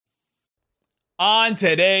On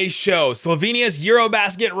today's show, Slovenia's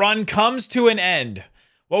Eurobasket run comes to an end.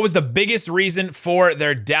 What was the biggest reason for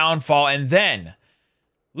their downfall? And then,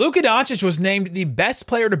 Luka Doncic was named the best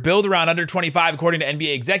player to build around under 25, according to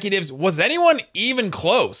NBA executives. Was anyone even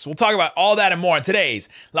close? We'll talk about all that and more on today's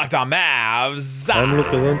Locked On Mavs. I'm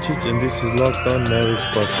Luka Doncic, and this is Locked On Mavericks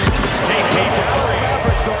podcast. Hey, Dallas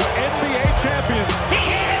Mavericks are NBA champions. He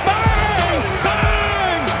hits! Bang!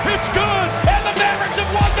 Bang! It's good! And the Mavericks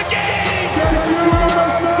have won the game!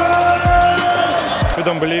 If you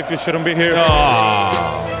don't believe, you shouldn't be here.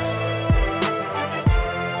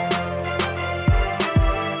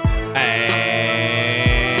 And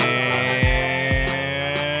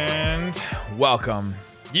welcome.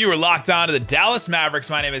 You are locked on to the Dallas Mavericks.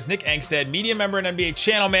 My name is Nick Angstead, media member and NBA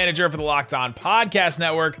channel manager for the Locked On Podcast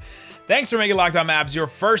Network. Thanks for making Locked On Mavs your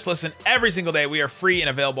first listen every single day. We are free and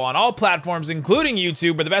available on all platforms, including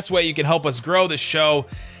YouTube. But the best way you can help us grow the show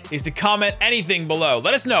is to comment anything below.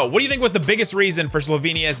 Let us know, what do you think was the biggest reason for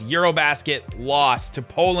Slovenia's Eurobasket loss to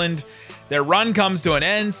Poland? Their run comes to an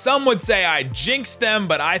end. Some would say I jinxed them,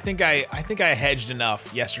 but I think I hedged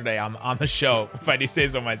enough yesterday on the show, if I do say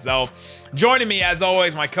so myself. Joining me, as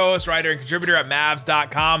always, my co-host, writer, and contributor at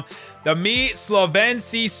Mavs.com, the me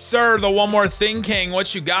Slovenci sir, the one more thing king.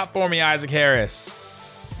 What you got for me, Isaac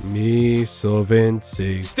Harris? Me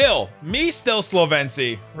Slovenci. Still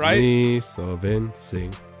Slovenci, right? Me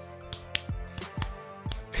Slovenci.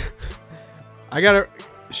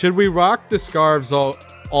 Should we rock the scarves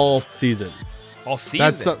all season? All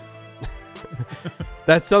season?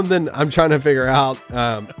 That's something I'm trying to figure out.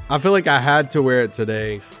 I feel like I had to wear it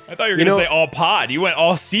today. I thought you were going to say all pod. You went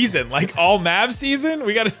all season, like all Mavs season?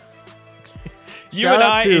 We got to... You and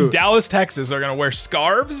I in Dallas, Texas are going to wear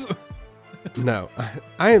scarves? No,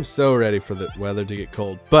 I am so ready for the weather to get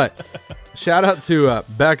cold. But shout out to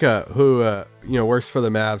Becca, who works for the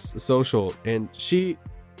Mavs social, and she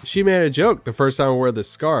made a joke the first time I wore the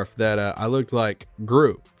scarf that I looked like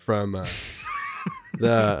Gru from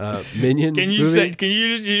the Minion movie. Can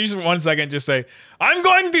you just 1 second just say, I'm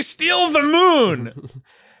going to steal the moon.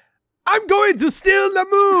 I'm going to steal the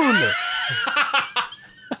moon.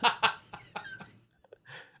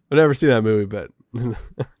 I've never seen that movie, but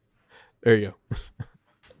there you go.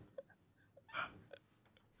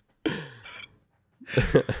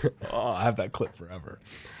 I have that clip forever.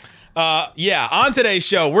 On today's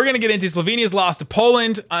show, we're going to get into Slovenia's loss to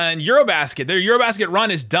Poland on Eurobasket. Their Eurobasket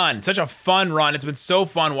run is done. Such a fun run. It's been so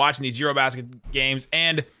fun watching these Eurobasket games.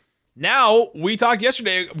 And now, we talked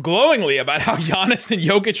yesterday glowingly about how Giannis and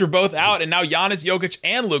Jokic were both out. And now Giannis, Jokic,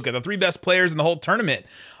 and Luka, the three best players in the whole tournament,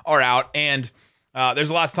 are out. And there's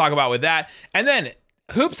a lot to talk about with that. And then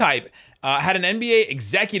Hoops Hype had an NBA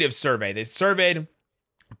executive survey. They surveyed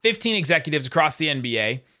 15 executives across the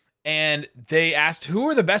NBA. And they asked who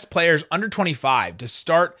are the best players under 25 to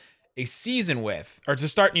start a season with, or to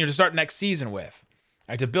start next season with,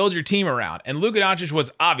 to build your team around. And Luka Doncic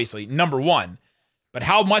was obviously number one, but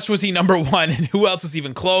how much was he number one, and who else was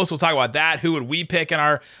even close? We'll talk about that. Who would we pick in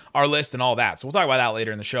our list and all that. So we'll talk about that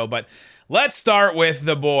later in the show. But let's start with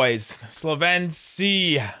the boys,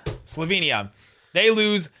 Slovenia. They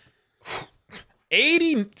lose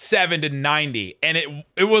 87-90, and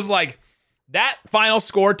it was like. That final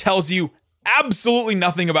score tells you absolutely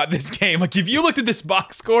nothing about this game. Like, if you looked at this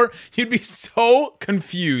box score, you'd be so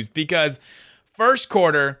confused because first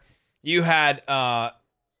quarter, you had,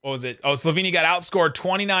 Slovenia got outscored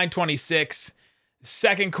 29-26.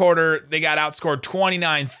 Second quarter, they got outscored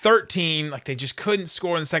 29-13. Like, they just couldn't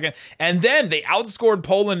score in the second. And then they outscored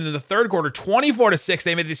Poland in the third quarter 24-6.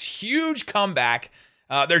 They made this huge comeback.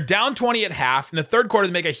 They're down 20 at half. In the third quarter,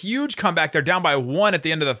 they make a huge comeback. They're down by 1 at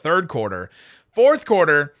the end of the third quarter. Fourth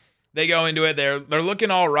quarter, they go into it. They're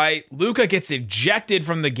looking all right. Luka gets ejected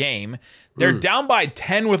from the game. They're down by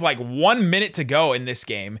 10 with like 1 minute to go in this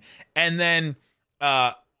game. And then,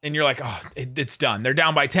 and you're like, oh, it's done. They're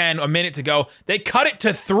down by 10, a minute to go. They cut it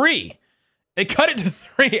to 3.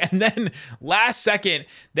 And then last second,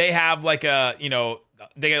 they have like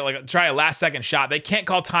they get like try a last second shot. They can't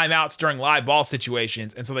call timeouts during live ball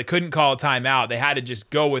situations, and so they couldn't call a timeout. They had to just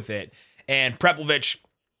go with it. And Preplovic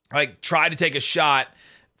tried to take a shot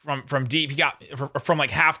from deep. He got from like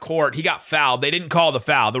half court. He got fouled. They didn't call the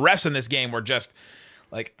foul. The refs in this game were just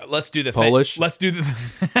like, let's do the Polish. Let's do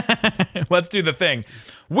the thing.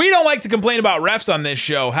 We don't like to complain about refs on this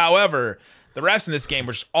show. However, the refs in this game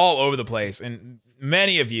were just all over the place, and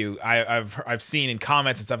many of you I've seen in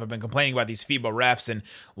comments and stuff have been complaining about these FIBA refs, and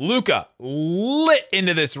Luka lit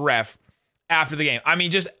into this ref after the game. I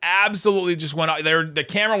mean, just absolutely just went out there. The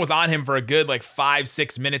camera was on him for a good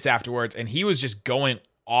 5-6 minutes afterwards, and he was just going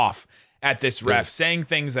off at this ref, saying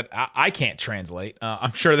things that I can't translate.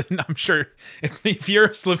 I'm sure if you're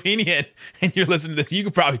Slovenian and you're listening to this, you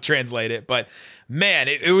could probably translate it. But man,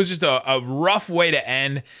 it was just a rough way to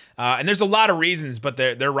end. And there's a lot of reasons, but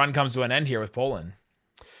their run comes to an end here with Poland.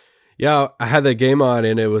 Yeah, I had that game on,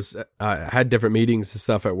 and it was I had different meetings and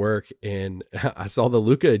stuff at work, and I saw the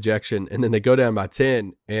Luka ejection, and then they go down by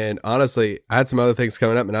 10. And honestly, I had some other things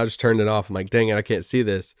coming up, and I just turned it off. I'm like, dang it, I can't see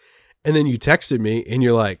this. And then you texted me, and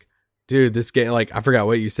you're like, dude, this game, like, I forgot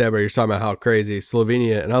what you said, but you're talking about how crazy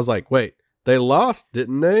Slovenia. And I was like, wait, they lost,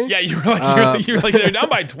 didn't they? Yeah, you were like, they're down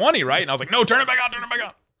by 20, right? And I was like, no, turn it back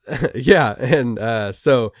on. Yeah, and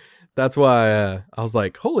so that's why I was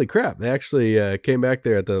like, holy crap, they actually came back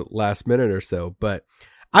there at the last minute or so. But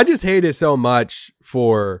I just hate it so much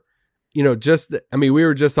for, we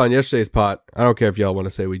were just on yesterday's pod. I don't care if y'all want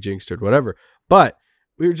to say we jinxed it or whatever, but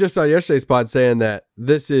we were just on yesterday's pod saying that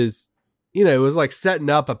this is, it was like setting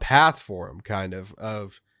up a path for them kind of,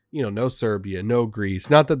 no Serbia, no Greece.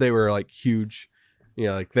 Not that they were like huge,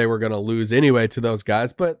 like they were going to lose anyway to those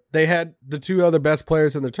guys, but they had the two other best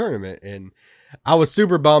players in the tournament. And I was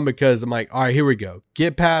super bummed because I'm like, all right, here we go.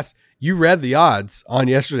 Get past. You read the odds on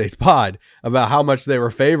yesterday's pod about how much they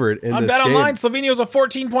were favored in on this game. Bet Online, Slovenia was a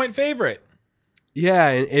 14-point favorite. Yeah,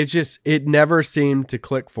 and it never seemed to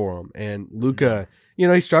click for him. And Luka,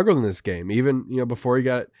 he struggled in this game. Even, before he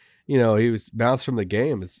got, he was bounced from the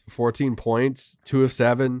game. It's 14 points, 2 of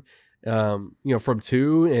 7, from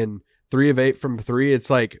 2 and 3 of 8 from 3. It's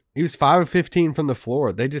like he was 5 of 15 from the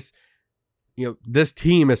floor. They just, this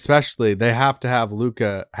team especially, they have to have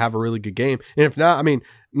Luka have a really good game. And if not,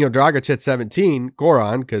 Dragic had 17,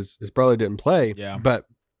 Goran, because his brother didn't play. Yeah. But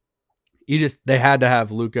they had to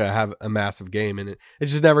have Luka have a massive game, and it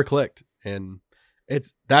just never clicked. And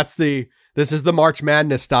this is the March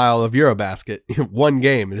Madness style of Eurobasket. One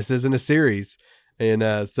game. This isn't a series.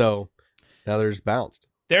 And so now they're just bounced.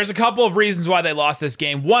 There's a couple of reasons why they lost this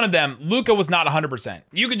game. One of them, Luka was not 100%.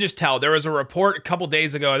 You could just tell. There was a report a couple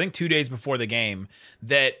days ago, I think 2 days before the game,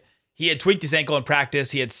 that he had tweaked his ankle in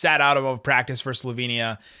practice. He had sat out of practice for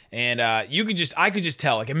Slovenia, and I could just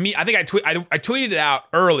tell. Like, I think I tweeted it out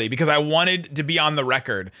early because I wanted to be on the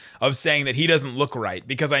record of saying that he doesn't look right,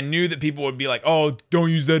 because I knew that people would be like, "Oh, don't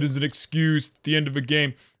use that as an excuse at the end of a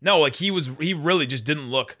game." No, like he really just didn't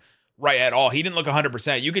look right at all. He didn't look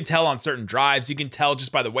 100%. You can tell on certain drives. You can tell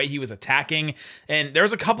just by the way he was attacking. And there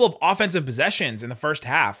was a couple of offensive possessions in the first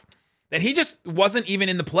half that he just wasn't even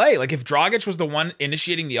in the play. Like, if Dragic was the one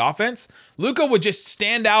initiating the offense, Luka would just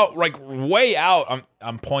stand out, like, way out.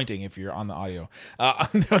 I'm pointing if you're on the audio.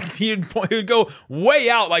 He would go way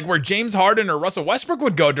out, like where James Harden or Russell Westbrook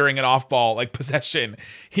would go during an off-ball, like, possession.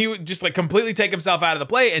 He would just, like, completely take himself out of the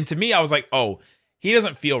play. And to me, I was like, oh, he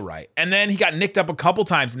doesn't feel right. And then he got nicked up a couple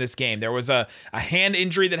times in this game. There was a hand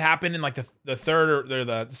injury that happened in like the third or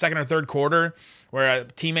the second or third quarter, where a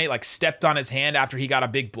teammate like stepped on his hand after he got a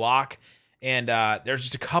big block. And there's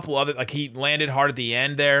just a couple other, like, he landed hard at the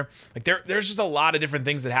end there. Like there's just a lot of different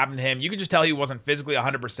things that happened to him. You could just tell he wasn't physically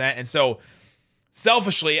 100%. And so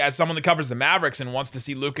selfishly, as someone that covers the Mavericks and wants to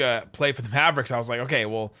see Luka play for the Mavericks, I was like, okay,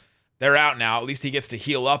 well, they're out now. At least he gets to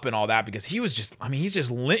heal up and all that, because he was just,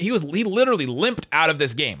 he literally limped out of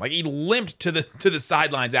this game. Like, he limped to the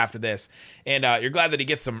sidelines after this. And you're glad that he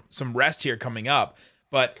gets some rest here coming up.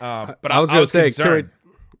 But I was going to say, concerned.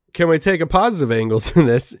 Can we take a positive angle to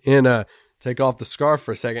this and take off the scarf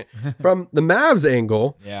for a second? From the Mavs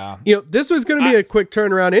angle, yeah, this was going to be a quick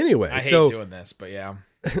turnaround anyway. I hate doing this, but yeah.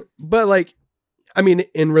 But like,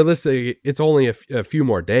 in realistic, it's only a few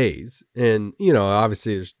more days. And,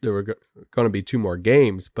 obviously there were going to be 2 more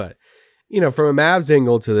games. But, from a Mavs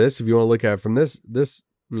angle to this, if you want to look at it from this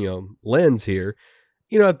lens here,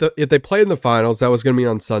 if they played in the finals, that was going to be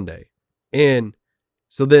on Sunday. And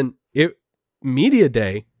so then media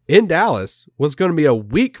day in Dallas was going to be a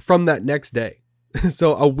week from that next day.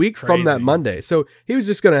 So a week from that Monday. So he was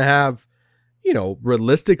just going to have,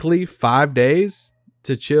 realistically 5 days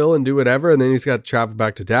to chill and do whatever, and then he's got to travel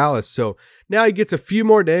back to Dallas. So now he gets a few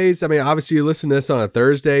more days. Obviously you listen to this on a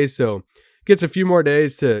Thursday, so gets a few more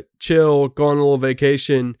days to chill, go on a little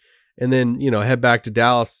vacation, and then, head back to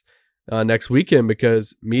Dallas next weekend,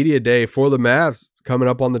 because media day for the Mavs coming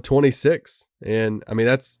up on the 26th. And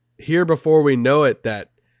that's here before we know it.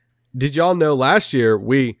 Did y'all know last year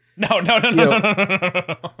we talked to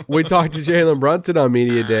Jalen Brunson on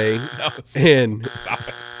media day, and stop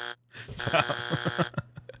it.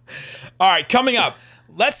 All right, coming up,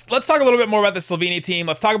 let's talk a little bit more about the Slovenia team.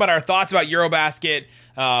 Let's talk about our thoughts about Eurobasket.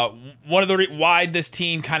 One of the why this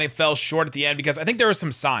team kind of fell short at the end, because I think there were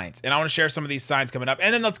some signs, and I want to share some of these signs coming up.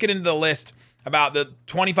 And then let's get into the list about the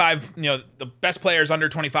 25, the best players under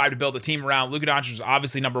 25 to build a team around. Luka Doncic was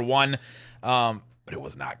obviously number one, but it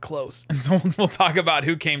was not close. And so we'll talk about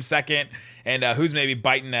who came second and who's maybe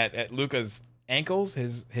biting at Luka's ankles,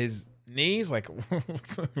 his knees. Like,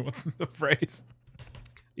 what's the phrase?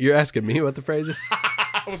 You're asking me what the phrase is?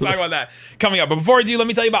 We'll talk about that coming up. But before we do, let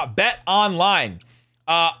me tell you about Bet Online.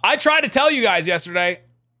 I tried to tell you guys yesterday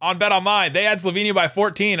on Bet Online, they had Slovenia by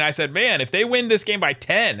 14. And I said, man, if they win this game by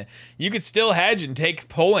 10, you could still hedge and take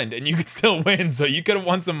Poland and you could still win. So you could have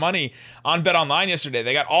won some money on Bet Online yesterday.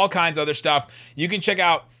 They got all kinds of other stuff. You can check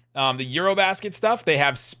out the Eurobasket stuff. They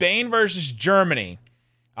have Spain versus Germany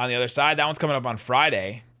on the other side. That one's coming up on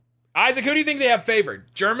Friday. Isaac, who do you think they have favored?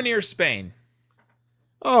 Germany or Spain?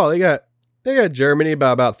 Oh, they got Germany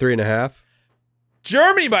by about 3.5.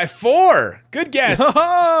 Germany by 4. Good guess.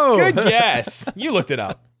 Oh! Good guess. You looked it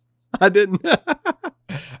up. I didn't.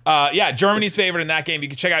 Yeah, Germany's favored in that game. You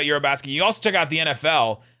can check out Eurobasket. You also check out the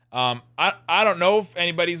NFL. I don't know if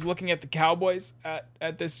anybody's looking at the Cowboys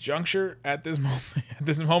at this juncture, at this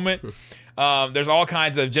moment. There's all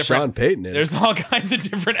kinds of different. Sean Payton is. There's all kinds of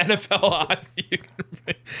different NFL odds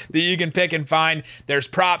that you can pick and find. There's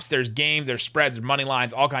props, there's games, there's spreads, money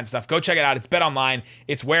lines, all kinds of stuff. Go check it out. It's Bet Online.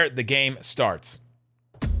 It's where the game starts.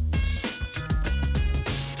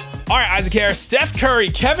 All right, Isaac Harris, Steph Curry,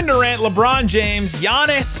 Kevin Durant, LeBron James,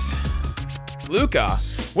 Giannis, Luka.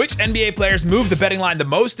 Which NBA players moved the betting line the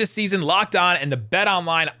most this season? Locked On and the Bet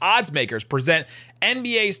Online odds makers present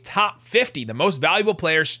NBA's top 50, the most valuable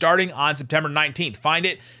players, starting on September 19th. Find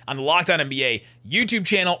it on the Locked On NBA YouTube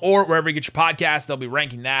channel or wherever you get your podcast. They'll be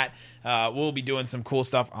ranking that. We'll be doing some cool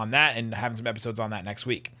stuff on that and having some episodes on that next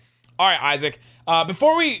week. All right, Isaac.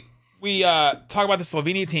 Before we talk about the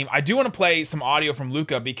Slovenia team, I do want to play some audio from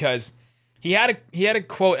Luka because he had a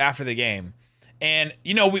quote after the game. And,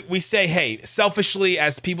 we say, hey, selfishly,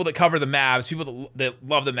 as people that cover the Mavs, people that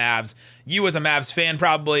love the Mavs, you as a Mavs fan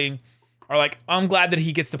probably are like, I'm glad that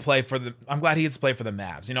he gets to play for the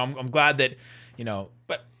Mavs. I'm glad that,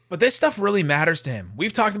 but this stuff really matters to him.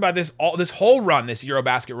 We've talked about this whole run, this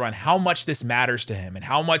Eurobasket run, how much this matters to him and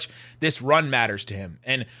how much this run matters to him.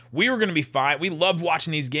 And we were going to be fine. We loved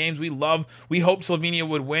watching these games. We hoped Slovenia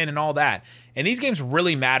would win and all that. And these games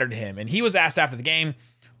really mattered to him. And he was asked after the game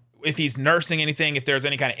if he's nursing anything, if there's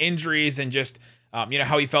any kind of injuries, and just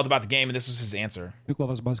how he felt about the game, and this was his answer.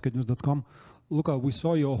 BigLoversBasketNews.com. Luka, we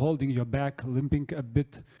saw you holding your back, limping a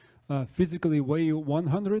bit. Physically, weigh you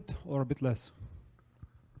 100 or a bit less?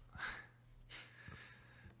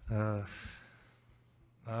 I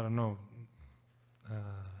don't know.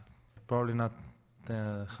 Probably not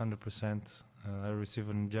 100%. I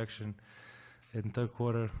received an injection in third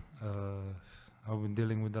quarter. I've been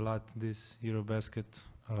dealing with a lot this Eurobasket.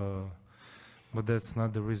 But that's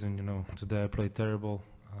not the reason, Today I played terrible.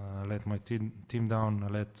 I let my team down. I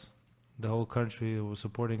let the whole country who was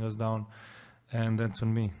supporting us down. And that's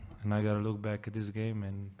on me. And I got to look back at this game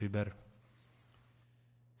and be better.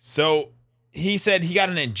 So he said he got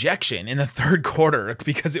an injection in the third quarter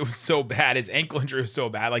because it was so bad. His ankle injury was so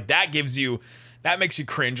bad. Like that makes you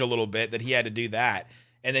cringe a little bit that he had to do that.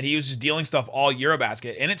 And then he was just dealing stuff all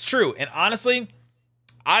Eurobasket. And it's true. And honestly,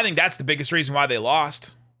 I think that's the biggest reason why they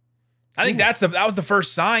lost. I think that was the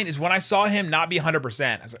first sign is when I saw him not be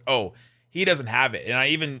 100%. I was like, oh, he doesn't have it. And I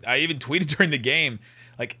even tweeted during the game,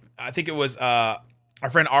 like I think it was our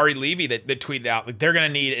friend Ari Levy that tweeted out, like they're going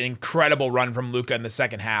to need an incredible run from Luka in the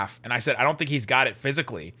second half. And I said, I don't think he's got it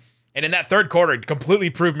physically. And in that third quarter, it completely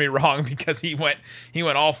proved me wrong because he went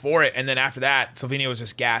all for it. And then after that, Slovenia was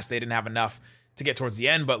just gassed. They didn't have enough to get towards the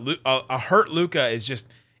end. But a hurt Luka is just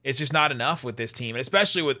not enough with this team, and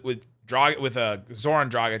especially with Zoran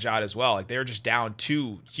Dragic out as well. Like they're just down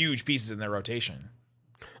two huge pieces in their rotation.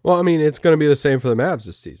 Well, I mean, it's going to be the same for the Mavs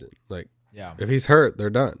this season. Like, yeah, if he's hurt, they're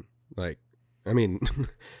done. Like, I mean,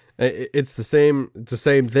 it's the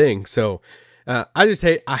same thing. So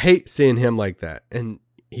I hate seeing him like that, and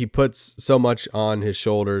he puts so much on his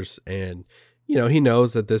shoulders, and he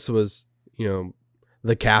knows that this was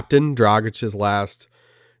the captain Dragic's last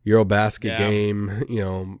Eurobasket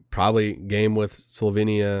game, probably game with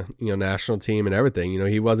Slovenia, national team and everything.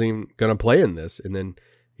 He wasn't even going to play in this, and then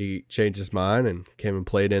he changed his mind and came and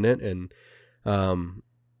played in it, and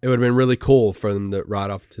it would have been really cool for them to ride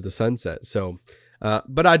off to the sunset. So,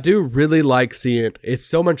 but I do really like seeing it. It's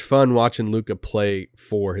so much fun watching Luka play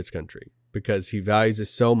for his country because he values it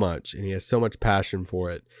so much and he has so much passion for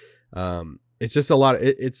it. It's just a lot.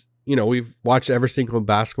 We've watched every single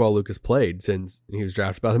basketball Luka's played since he was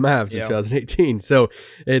drafted by the Mavs in 2018. So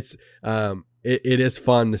it is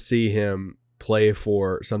fun to see him play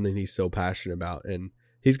for something he's so passionate about, and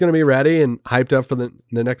he's going to be ready and hyped up for the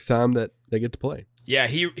next time that they get to play. Yeah,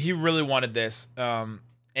 he really wanted this.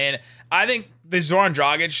 And I think the Zoran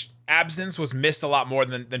Dragic absence was missed a lot more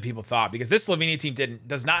than people thought, because this Slovenia team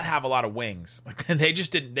does not have a lot of wings. Like, they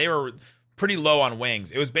just didn't. They were pretty low on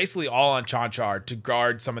wings. It was basically all on Čančar to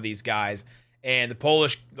guard some of these guys. And the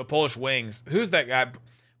Polish wings. Who's that guy?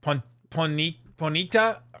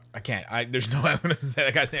 Ponita? I can't. There's no way I'm going to say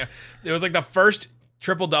that guy's name. It was like the first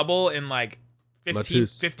triple-double in like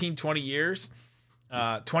 15, 20 years.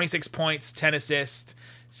 26 points, 10 assists,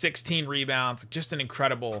 16 rebounds. Just an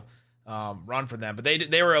incredible run for them. But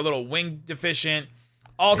they were a little wing deficient.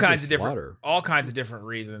 All kinds of different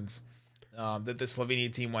reasons that the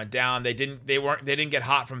Slovenia team went down. They didn't get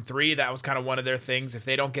hot from three. That was kind of one of their things. If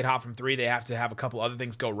they don't get hot from three, they have to have a couple other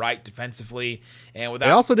things go right defensively. And they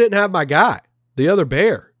also didn't have my guy, the other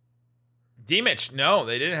Bear. Dimic, no,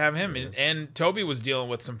 they didn't have him. And Toby was dealing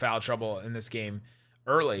with some foul trouble in this game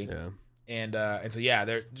early. Yeah. And so, yeah,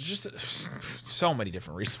 there's just so many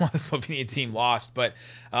different reasons why the Slovenia team lost. But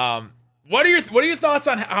what are your thoughts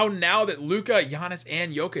on how now that Luka, Giannis,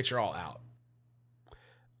 and Jokic are all out?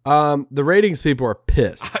 The ratings people are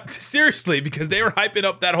pissed. Seriously, because they were hyping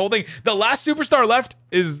up that whole thing. The last superstar left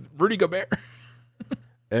is Rudy Gobert.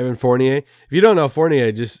 Evan Fournier. If you don't know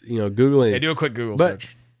Fournier, just Googling. Hey, do a quick Google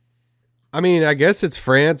search. I mean, I guess it's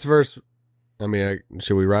France versus. I mean,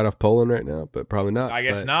 should we write off Poland right now? But probably not. I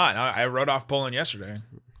guess not. I wrote off Poland yesterday.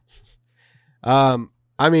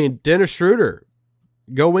 I mean, Dennis Schroeder,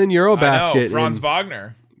 go win Eurobasket. Franz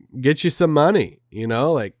Wagner. Get you some money.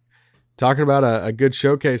 Like talking about a good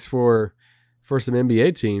showcase for some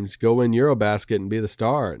NBA teams. Go win Eurobasket and be the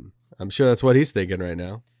star. And I'm sure that's what he's thinking right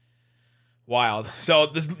now. Wild. So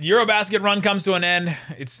this Eurobasket run comes to an end.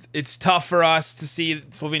 It's tough for us to see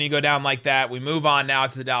Slovenia go down like that. We move on now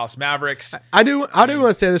to the Dallas Mavericks. I do want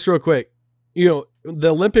to say this real quick. The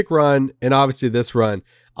Olympic run and obviously this run,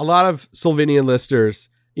 a lot of Slovenian listeners,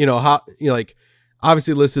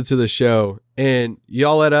 obviously listen to the show, and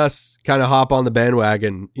y'all let us kind of hop on the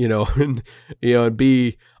bandwagon, and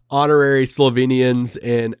be honorary Slovenians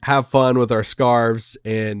and have fun with our scarves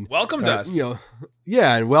and welcomed us.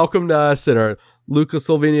 And welcomed us and our Luka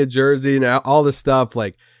Slovenia jersey and all this stuff.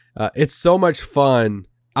 Like, it's so much fun.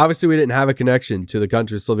 Obviously, we didn't have a connection to the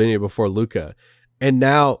country of Slovenia before Luka. And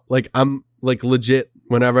now, like, I'm like legit,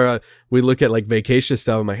 whenever we look at like vacation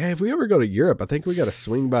stuff, I'm like, hey, if we ever go to Europe, I think we got to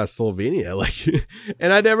swing by Slovenia. Like,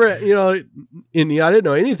 and I never, I didn't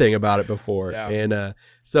know anything about it before. Yeah. And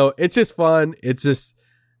so it's just fun. It's just,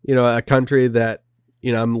 a country that,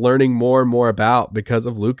 I'm learning more and more about because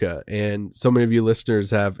of Luka. And so many of you listeners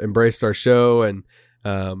have embraced our show and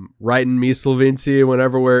writing me Slovenci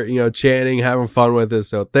whenever we're, chanting, having fun with us.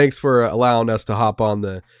 So thanks for allowing us to hop on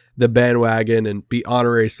the bandwagon and be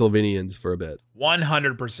honorary Slovenians for a bit.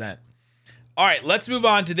 100%. All right, let's move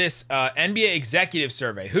on to this NBA executive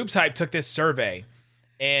survey. Hoops Hype took this survey,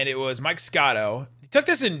 and it was Mike Scotto. He took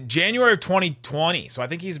this in January of 2020, so I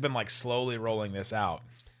think he's been like slowly rolling this out.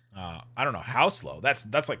 I don't know how slow.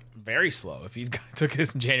 That's like very slow if he's took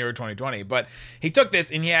this in January 2020. But he took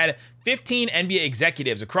this and he had 15 NBA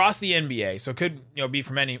executives across the NBA, so it could be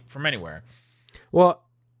from anywhere. Well,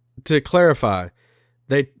 to clarify,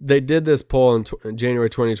 they did this poll in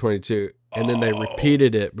January 2022, and then they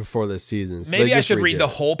repeated it before the season. So maybe I should read the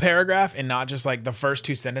whole paragraph and not just like the first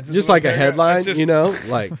two sentences. Just like a headline,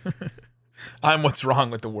 like I'm what's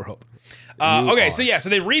wrong with the world. Okay, so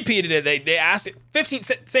they repeated it. They asked 15,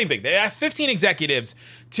 same thing. They asked 15 executives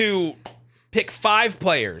to pick 5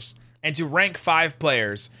 players and to rank 5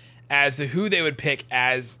 players as to who they would pick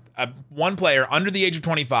as one player under the age of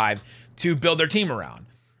 25 to build their team around.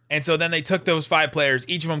 And so then they took those 5 players.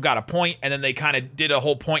 Each of them got a point, and then they kind of did a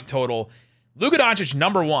whole point total. Luka Doncic,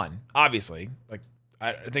 number 1, obviously. Like,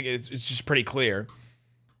 I think it's just pretty clear.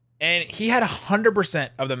 And he had 100%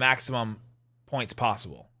 of the maximum points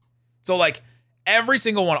possible. So, like, every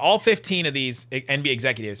single one, all 15 of these NBA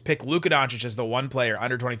executives pick Luka Doncic as the one player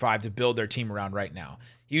under 25 to build their team around right now.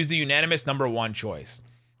 He was the unanimous number 1 choice.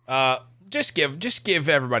 Just give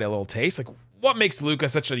everybody a little taste. Like, what makes Luka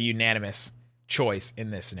such a unanimous choice in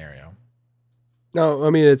this scenario? No, I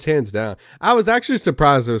mean, it's hands down. I was actually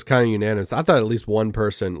surprised it was kind of unanimous. I thought at least one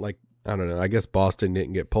person, like, I don't know, I guess Boston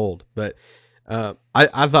didn't get pulled, but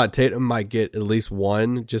I thought Tatum might get at least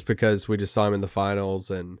one just because we just saw him in the finals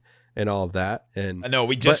and all of that. And no,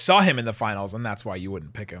 we just saw him in the finals, and that's why you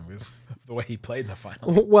wouldn't pick him, because the way he played in the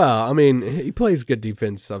finals. Well, I mean, he plays good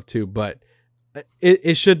defense stuff too, but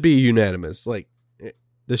it should be unanimous. Like,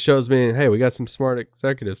 this shows me, hey, we got some smart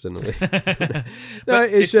executives in the league. No,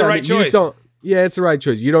 it's the right choice. It's the right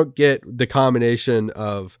choice. You don't get the combination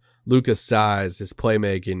of Luka's size, his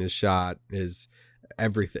playmaking, his shot, his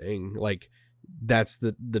everything. Like that's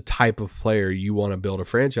the type of player you want to build a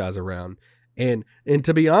franchise around. And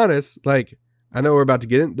to be honest, like I know we're about to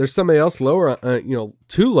get in, there's somebody else lower,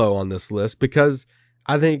 too low on this list because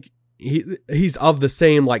I think he's of the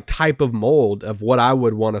same like type of mold of what I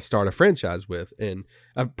would want to start a franchise with. And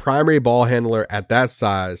a primary ball handler at that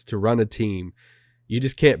size to run a team, you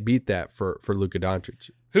just can't beat that for Luka Doncic.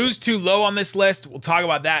 Who's too low on this list? We'll talk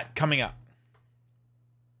about that coming up.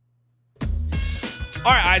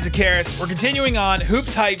 All right, Isaac Harris, we're continuing on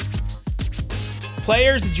Hoops Hypes.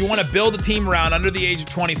 Players that you want to build a team around under the age of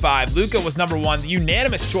 25. Luka was number one, the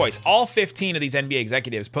unanimous choice. All 15 of these NBA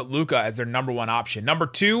executives put Luka as their number one option. Number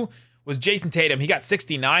two was Jason Tatum. He got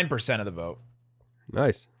 69% of the vote.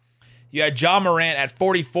 Nice. You had John Morant at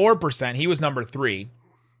 44%. He was number three.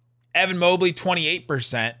 Evan Mobley,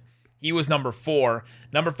 28%. He was number four.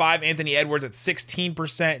 Number five, Anthony Edwards at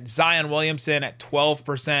 16%. Zion Williamson at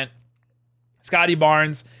 12%. Scotty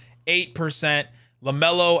Barnes, 8%.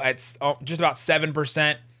 LaMelo at just about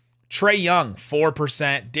 7%. Trae Young,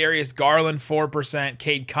 4%. Darius Garland, 4%.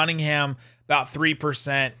 Cade Cunningham, about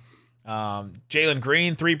 3%. Jalen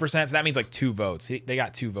Green, 3%. So that means like 2 votes. They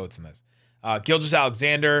got 2 votes in this.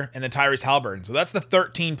 Gilgeous-Alexander, and then Tyrese Halliburton. So that's the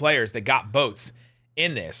 13 players that got votes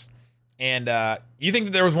in this. And you think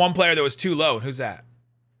that there was one player that was too low. Who's that?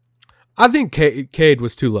 I think Cade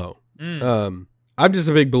was too low. I'm just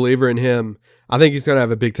a big believer in him. I think he's going to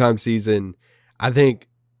have a big-time season. I think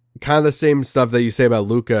kind of the same stuff that you say about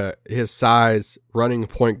Luka, his size, running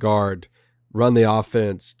point guard, run the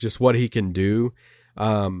offense, just what he can do.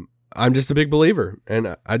 I'm just a big believer.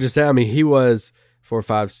 And he was 4,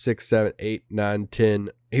 5, 6, 7, 8, 9, 10.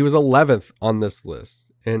 He was 11th on this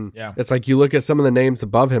list. And It's like you look at some of the names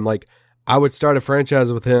above him, like I would start a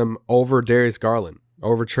franchise with him over Darius Garland,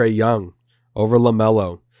 over Trae Young, over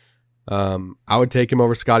LaMelo. I would take him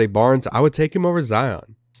over Scotty Barnes. I would take him over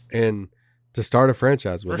Zion. And to start a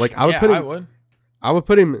franchise with, like I would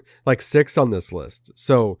put him like 6 on this list.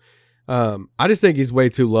 So I just think he's way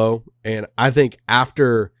too low. And I think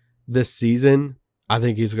after this season, I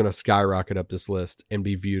think he's going to skyrocket up this list and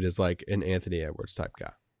be viewed as like an Anthony Edwards type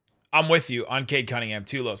guy. I'm with you on Cade Cunningham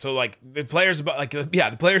too low. So like the players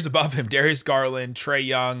above him, Darius Garland, Trae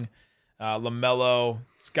Young, LaMelo,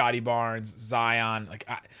 Scotty Barnes, Zion. Like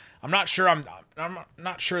I'm not sure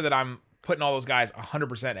that I'm putting all those guys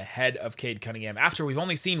 100% ahead of Cade Cunningham after we've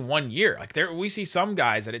only seen 1 year. Like we see some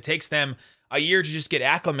guys that it takes them a year to just get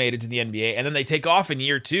acclimated to the NBA, and then they take off in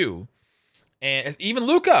year 2. And even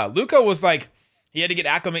Luka was like, he had to get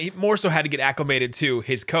acclimated. He more so had to get acclimated to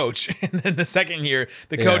his coach. And then the second year,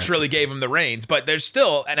 the coach really gave him the reins. But there's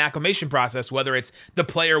still an acclimation process, whether it's the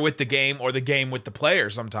player with the game or the game with the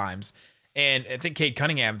player sometimes. And I think Cade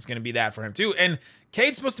Cunningham is going to be that for him too. And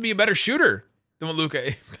Cade's supposed to be a better shooter than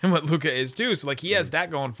what Luka is too. So like he has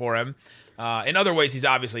that going for him. In other ways, he's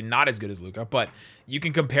obviously not as good as Luka, but you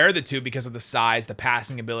can compare the two because of the size, the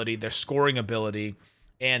passing ability, their scoring ability.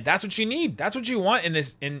 And that's what you need. That's what you want in the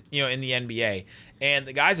NBA. And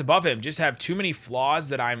the guys above him just have too many flaws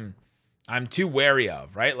that I'm too wary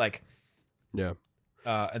of, right? Like, yeah.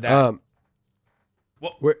 Where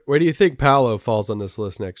do you think Paolo falls on this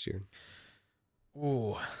list next year?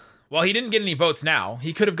 Ooh, well, he didn't get any votes. Now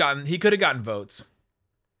he could have gotten votes.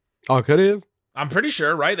 Oh, could he have? I'm pretty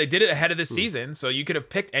sure, right? They did it ahead of the season, so you could have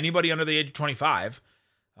picked anybody under the age of 25.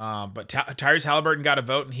 But Tyrese Halliburton got a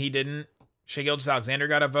vote, and he didn't. Shai Gilgeous-Alexander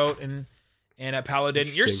got a vote, and Paolo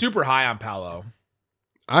didn't. You're super high on Paolo.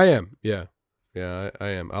 I am, yeah, I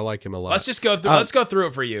am. I like him a lot. Let's just go through. Let's go through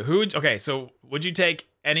it for you. Okay, so would you take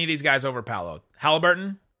any of these guys over Paolo?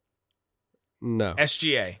 Halliburton? No.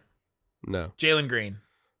 SGA? No. Jalen Green?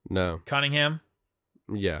 No. Cunningham?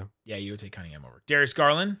 Yeah. Yeah, you would take Cunningham over. Darius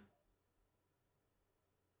Garland?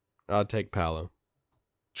 I'll take Paolo.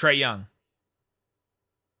 Trae Young?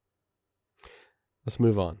 Let's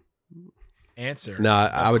move on. Answer. No,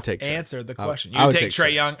 I would take Trae. Answer the question. You would take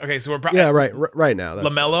Trae Young? Okay, so we're probably... Yeah, right now.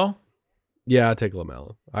 LaMelo? Yeah, I'd take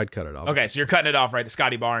LaMelo. I'd cut it off. Okay, so you're cutting it off, right? The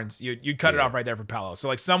Scotty Barnes. You'd cut it off right there for Paolo. So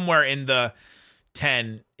like somewhere in the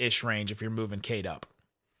 10-ish range if you're moving Cade up.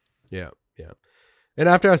 Yeah. And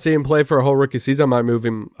after I see him play for a whole rookie season, I might move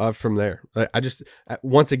him up from there. Like, I just,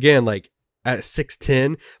 once again, like at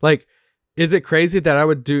 6'10", like, is it crazy that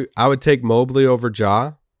I would take Mobley over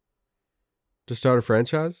Ja to start a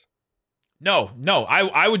franchise? No,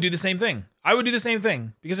 I would do the same thing. I would do the same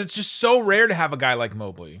thing because it's just so rare to have a guy like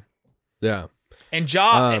Mobley. Yeah. And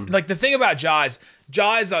Ja, like the thing about Ja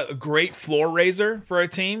is a great floor raiser for a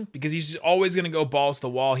team because he's always going to go balls to the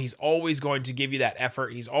wall. He's always going to give you that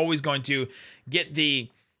effort. He's always going to get the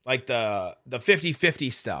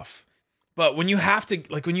 50-50 stuff. But when you have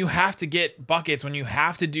to get buckets, when you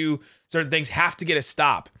have to do certain things, have to get a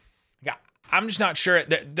stop. I'm just not sure.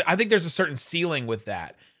 I think there's a certain ceiling with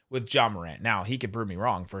that with Ja Morant. Now, he could prove me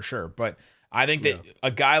wrong for sure, but I think that a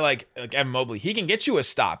guy like Evan Mobley, he can get you a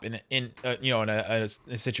stop in a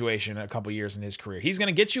situation a couple years in his career. He's going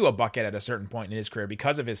to get you a bucket at a certain point in his career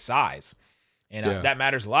because of his size. And that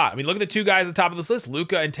matters a lot. I mean, look at the two guys at the top of this list,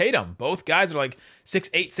 Luka and Tatum. Both guys are like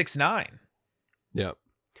 6'8", 6'9". Yep.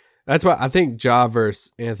 That's why I think Ja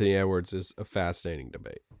versus Anthony Edwards is a fascinating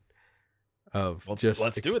debate. Let's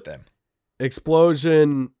do it then.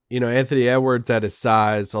 Explosion, Anthony Edwards at his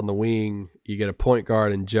size on the wing. You get a point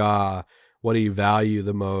guard in Ja. What do you value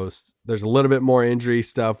the most? There's a little bit more injury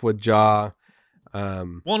stuff with Ja.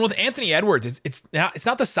 And with Anthony Edwards, it's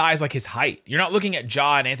not the size like his height. You're not looking at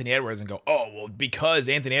Ja and Anthony Edwards and go, oh, well, because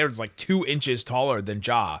Anthony Edwards is like 2 inches taller than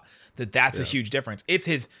Ja, that's a huge difference. It's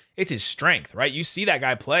his strength, right? You see that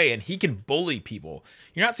guy play and he can bully people.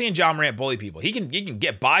 You're not seeing Ja Morant bully people. He can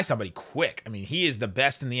get by somebody quick. I mean, he is the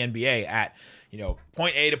best in the NBA at,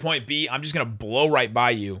 point A to point B. I'm just going to blow right by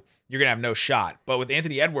you. You're going to have no shot. But with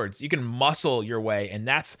Anthony Edwards, you can muscle your way, and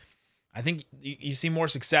I think you see more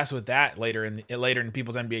success with that later in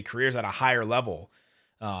people's NBA careers at a higher level.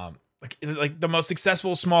 Like the most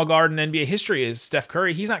successful small guard in NBA history is Steph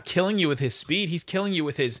Curry. He's not killing you with his speed. He's killing you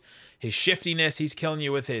with his shiftiness. He's killing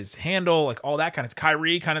you with his handle, like all that kind of.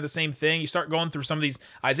 Kyrie, kind of the same thing. You start going through some of these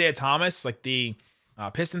Isaiah Thomas, like the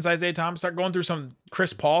Pistons Isaiah Thomas, start going through some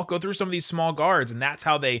Chris Paul, go through some of these small guards, and that's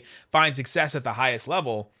how they find success at the highest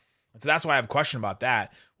level. So that's why I have a question about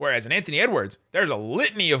that. Whereas in Anthony Edwards, there's a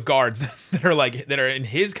litany of guards that are in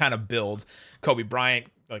his kind of build. Kobe Bryant,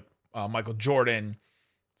 like Michael Jordan.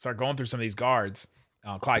 Start going through some of these guards.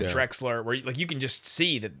 Clyde Drexler, where you can just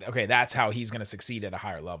see that, okay, that's how he's going to succeed at a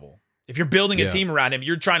higher level. If you're building a team around him,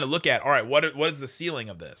 you're trying to look at, all right, what is the ceiling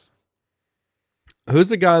of this? Who's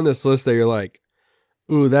the guy on this list that you're like,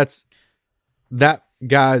 ooh, that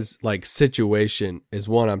guy's like situation is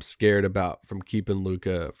one I'm scared about from keeping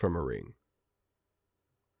Luka from a ring?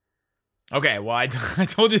 Okay, well, I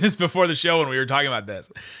told you this before the show when we were talking about this.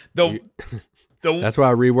 That's why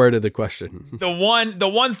I reworded the question. The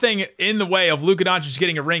one thing in the way of Luka Doncic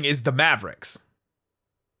getting a ring is the Mavericks.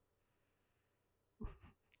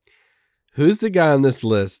 Who's the guy on this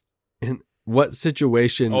list? In what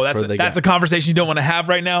situation? Oh, that's a conversation you don't want to have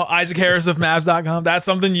right now. Isaac Harris of Mavs.com. That's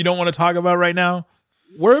something you don't want to talk about right now.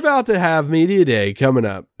 We're about to have media day coming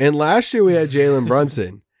up, and last year we had Jalen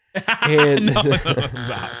Brunson. And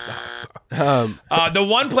stop. The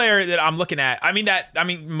one player that I'm looking at,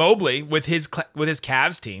 Mobley with his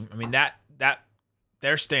Cavs team. I mean that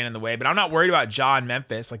they're staying in the way, but I'm not worried about Ja in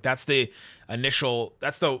Memphis. Like that's the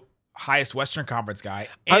highest Western Conference guy.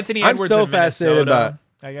 Anthony Edwards. I'm so in fascinated Minnesota,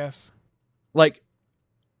 I guess. Like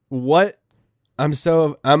what?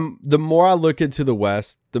 The more I look into the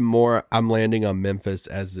West, the more I'm landing on Memphis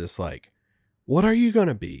as this like, what are you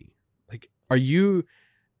gonna be? Like, are you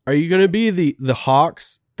gonna be the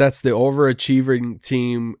Hawks? That's the overachieving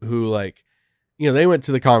team who they went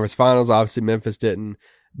to the conference finals. Obviously Memphis didn't,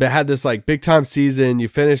 but had this like big time season. You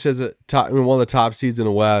finish as one of the top seeds in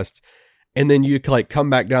the West. And then you like come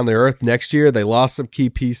back down to earth next year. They lost some key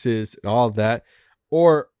pieces and all of that.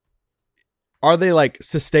 Or are they like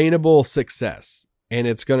sustainable success? And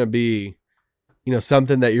it's going to be,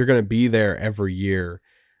 something that you're going to be there every year.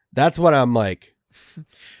 That's what I'm like.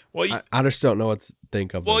 Well, I just don't know what to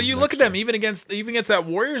think of. Well, you look at them even against that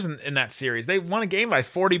Warriors in that series. They won a game by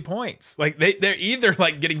 40 points. Like they're either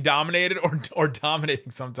like getting dominated or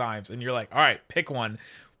dominating sometimes. And you're like, all right, pick one.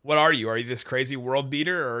 What are you? Are you this crazy world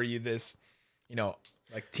beater, or are you this,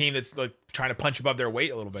 like team that's like trying to punch above their weight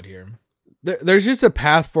a little bit here? There's just a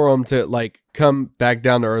path for them to like come back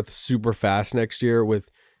down to earth super fast next year with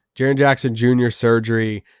Jaren Jackson Jr.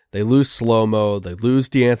 surgery. They lose Slow-Mo. They lose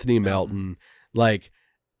DeAnthony Melton. Like,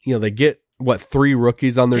 they get 3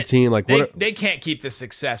 rookies on their team. Like they can't keep the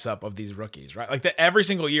success up of these rookies, right? Like every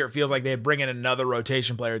single year it feels like they bring in another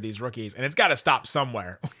rotation player of these rookies, and it's got to stop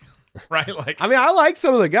somewhere. Right? Like, I like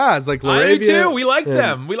some of the guys like LaRavia. I do too. We like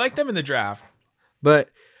them. We like them in the draft. But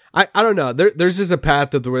I don't know. There's just a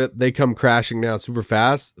path that they come crashing down super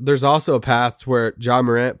fast. There's also a path where Ja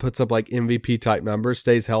Morant puts up like MVP type numbers,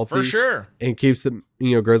 stays healthy for sure, and keeps the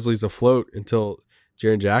Grizzlies afloat until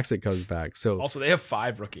Jaren Jackson comes back. So also they have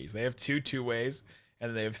 5 rookies. They have 2 two-ways,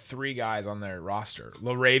 and they have 3 guys on their roster: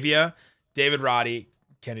 LaRavia, David Roddy,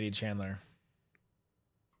 Kennedy Chandler.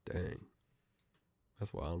 Dang,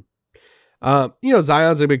 that's wild.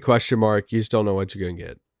 Zion's a big question mark. You just don't know what you're going to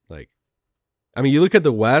get. Like, you look at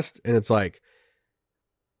the West and it's like,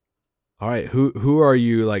 all right, who are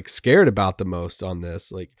you like scared about the most on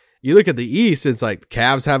this? Like, you look at the East, it's like the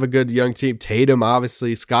Cavs have a good young team. Tatum,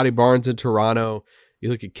 obviously, Scotty Barnes in Toronto. You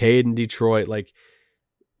look at Cade in Detroit. Like,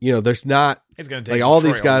 you know, there's not It's going to take like all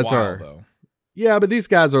Detroit these guys a while, are. though. Yeah, but these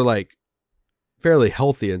guys are like fairly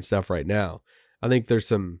healthy and stuff right now. I think there's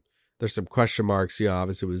some question marks, you know,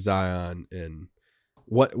 obviously with Zion and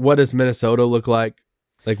what does Minnesota look like?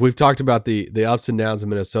 Like we've talked about the ups and downs of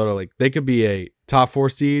Minnesota. Like they could be a top 4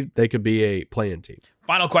 seed, they could be a play-in team.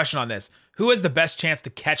 Final question on this. Who has the best chance to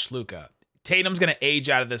catch Luka? Tatum's going to age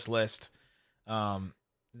out of this list.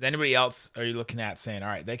 Is anybody else are you looking at saying, all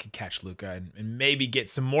right, they could catch Luka and maybe get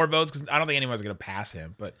some more votes? Because I don't think anyone's going to pass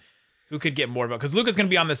him, but who could get more votes? Because Luka's going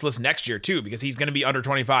to be on this list next year too, because he's going to be under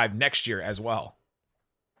 25 next year as well.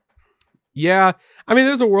 Yeah. I mean,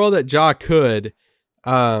 there's a world that Ja could,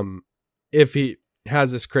 if he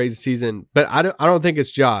has this crazy season, but I don't think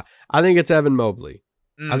it's Ja. I think it's Evan Mobley.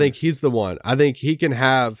 I think he's the one. I think he can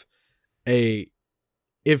have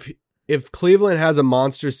if Cleveland has a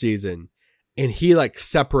monster season and he like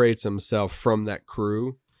separates himself from that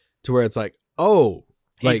crew to where it's like, oh,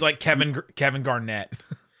 he's like Kevin Garnett.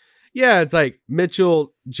 Yeah, it's like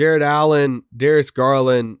Mitchell, Jared Allen, Darius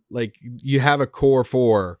Garland. Like you have a core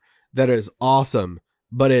 4 that is awesome,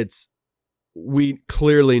 but we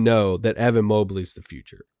clearly know that Evan Mobley's the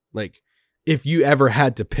future. Like if you ever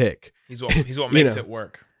had to pick, he's what makes it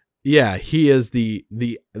work. Yeah, he is the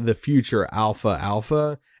future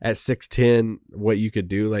alpha at 6'10", what you could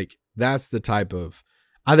do. Like that's the type of,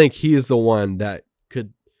 I think he is the one that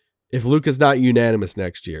could, if Luka's not unanimous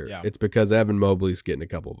next year, it's because Evan Mobley's getting a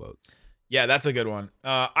couple votes. Yeah, that's a good one.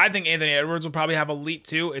 I think Anthony Edwards will probably have a leap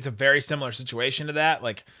too. It's a very similar situation to that.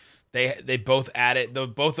 Like they both added,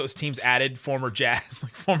 both those teams added former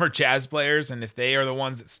Jazz players, and if they are the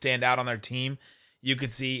ones that stand out on their team, you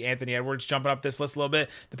could see Anthony Edwards jumping up this list a little bit.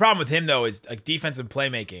 The problem with him though is like defensive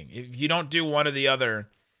playmaking. If you don't do one or the other,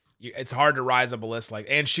 it's hard to rise up a list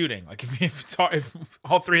and shooting. Like if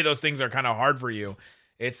all three of those things are kind of hard for you,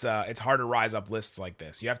 it's hard to rise up lists like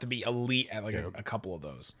this. You have to be elite at a couple of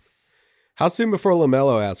those. How soon before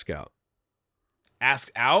LaMelo asks out?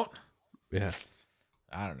 Asked out? Yeah.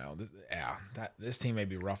 I don't know. This team may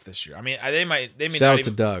be rough this year. I mean, they may Shout not out even,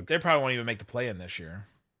 to Doug. They probably won't even make the play-in this year.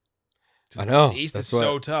 I know. The East is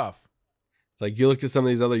so tough. It's like you look at some of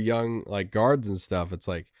these other young like guards and stuff. It's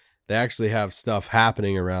like they actually have stuff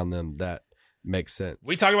happening around them that makes sense.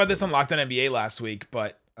 We talked about this on Locked On NBA last week,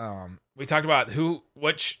 but we talked about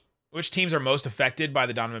which teams are most affected by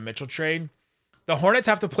the Donovan Mitchell trade. The Hornets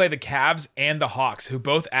have to play the Cavs and the Hawks, who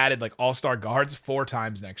both added like all-star guards 4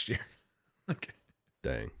 times next year.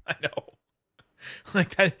 Dang. I know.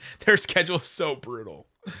 Like that, their schedule is so brutal.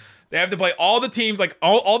 They have to play all the teams, like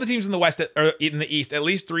all the teams in the West or in the East at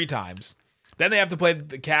least 3 times. Then they have to play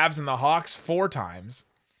the Cavs and the Hawks 4 times.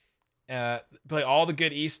 Play all the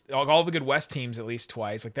good West teams at least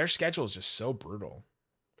twice. Like their schedule is just so brutal.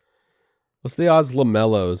 What's the odds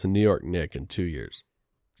LaMelo's a New York Knick in 2 years?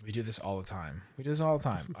 We do this all the time.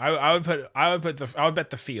 I would bet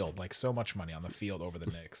the field, like so much money on the field over the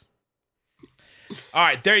Knicks. All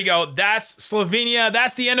right, there you go. That's Slovenia.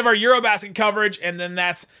 That's the end of our Eurobasket coverage, and then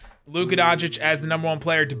that's Luka Doncic as the number 1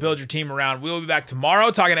 player to build your team around. We will be back tomorrow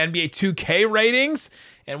talking NBA 2K ratings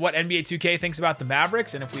and what NBA 2K thinks about the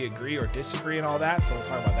Mavericks and if we agree or disagree and all that. So we'll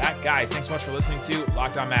talk about that. Guys, thanks so much for listening to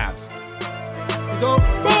Locked On Mavs. Boom!